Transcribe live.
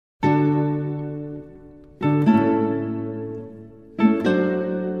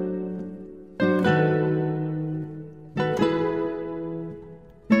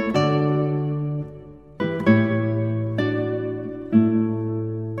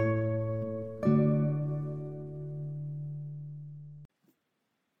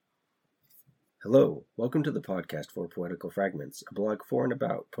Hello, welcome to the podcast for Poetical Fragments, a blog for and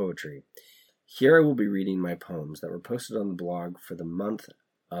about poetry. Here I will be reading my poems that were posted on the blog for the month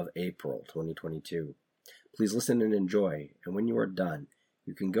of April 2022. Please listen and enjoy, and when you are done,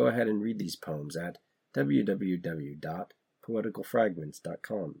 you can go ahead and read these poems at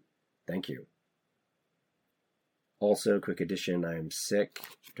www.poeticalfragments.com. Thank you. Also, quick addition, I am sick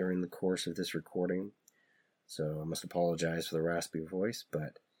during the course of this recording, so I must apologize for the raspy voice,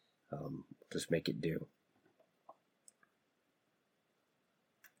 but just make it do.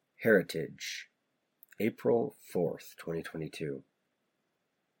 Heritage, April 4th, 2022.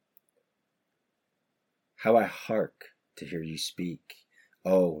 How I hark to hear you speak,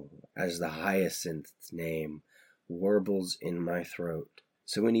 oh, as the hyacinth's name warbles in my throat,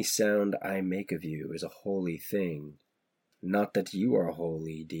 so any sound I make of you is a holy thing. Not that you are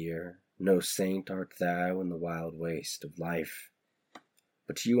holy, dear, no saint art thou in the wild waste of life,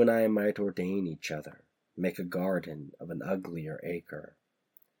 but you and I might ordain each other, make a garden of an uglier acre.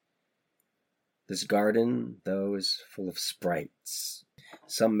 This garden, though, is full of sprites.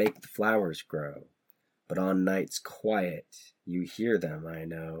 Some make the flowers grow, but on nights quiet you hear them, I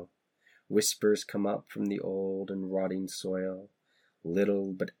know. Whispers come up from the old and rotting soil,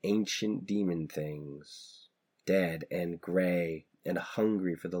 little but ancient demon things, dead and gray and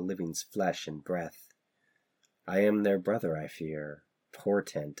hungry for the living's flesh and breath. I am their brother, I fear,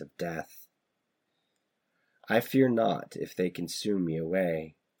 portent of death. I fear not if they consume me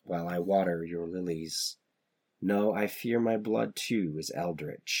away, while I water your lilies. No, I fear my blood too is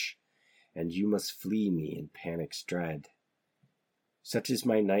eldritch, and you must flee me in panic's dread. Such is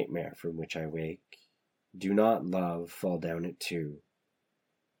my nightmare from which I wake. Do not, love, fall down it too.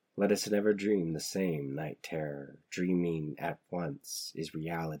 Let us never dream the same night terror. Dreaming at once is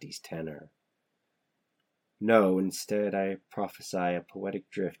reality's tenor. No, instead I prophesy a poetic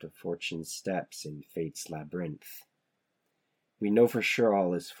drift of fortune's steps in fate's labyrinth. We know for sure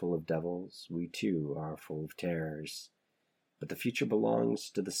all is full of devils, we too are full of terrors, but the future belongs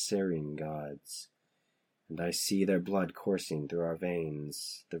to the Syrian gods, and I see their blood coursing through our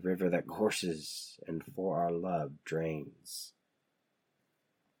veins, the river that courses and for our love drains.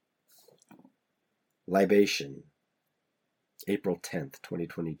 Libation, April 10th,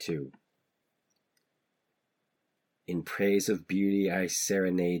 2022. In praise of beauty I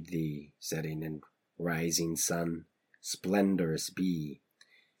serenade thee, setting and rising sun, splendorous be,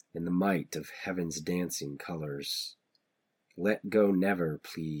 in the might of heaven's dancing colors. Let go never,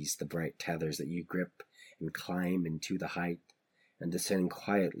 please, the bright tethers that you grip, and climb into the height, and descend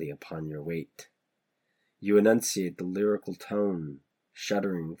quietly upon your weight. You enunciate the lyrical tone,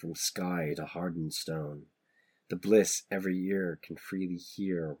 shuddering from sky to hardened stone, the bliss every ear can freely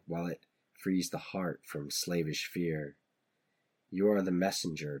hear, while it frees the heart from slavish fear. You are the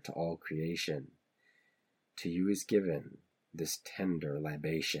messenger to all creation. To you is given this tender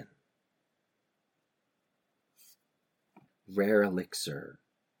libation. Rare Elixir,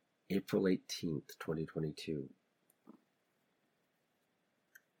 April 18th, 2022.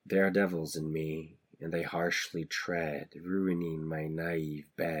 There are devils in me, and they harshly tread, ruining my naive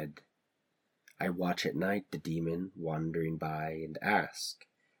bed. I watch at night the demon wandering by, and ask,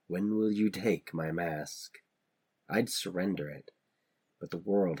 when will you take my mask? I'd surrender it, but the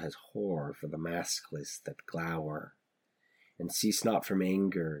world has horror for the maskless that glower, and cease not from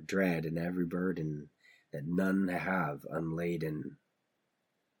anger, dread, and every burden that none have unladen.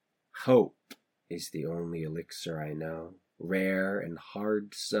 Hope is the only elixir I know, rare and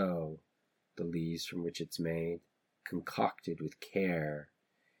hard so, the leaves from which it's made, concocted with care,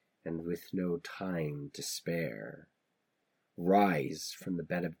 and with no time to spare. Rise from the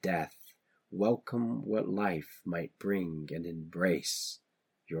bed of death, welcome what life might bring, and embrace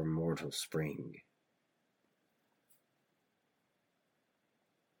your mortal spring.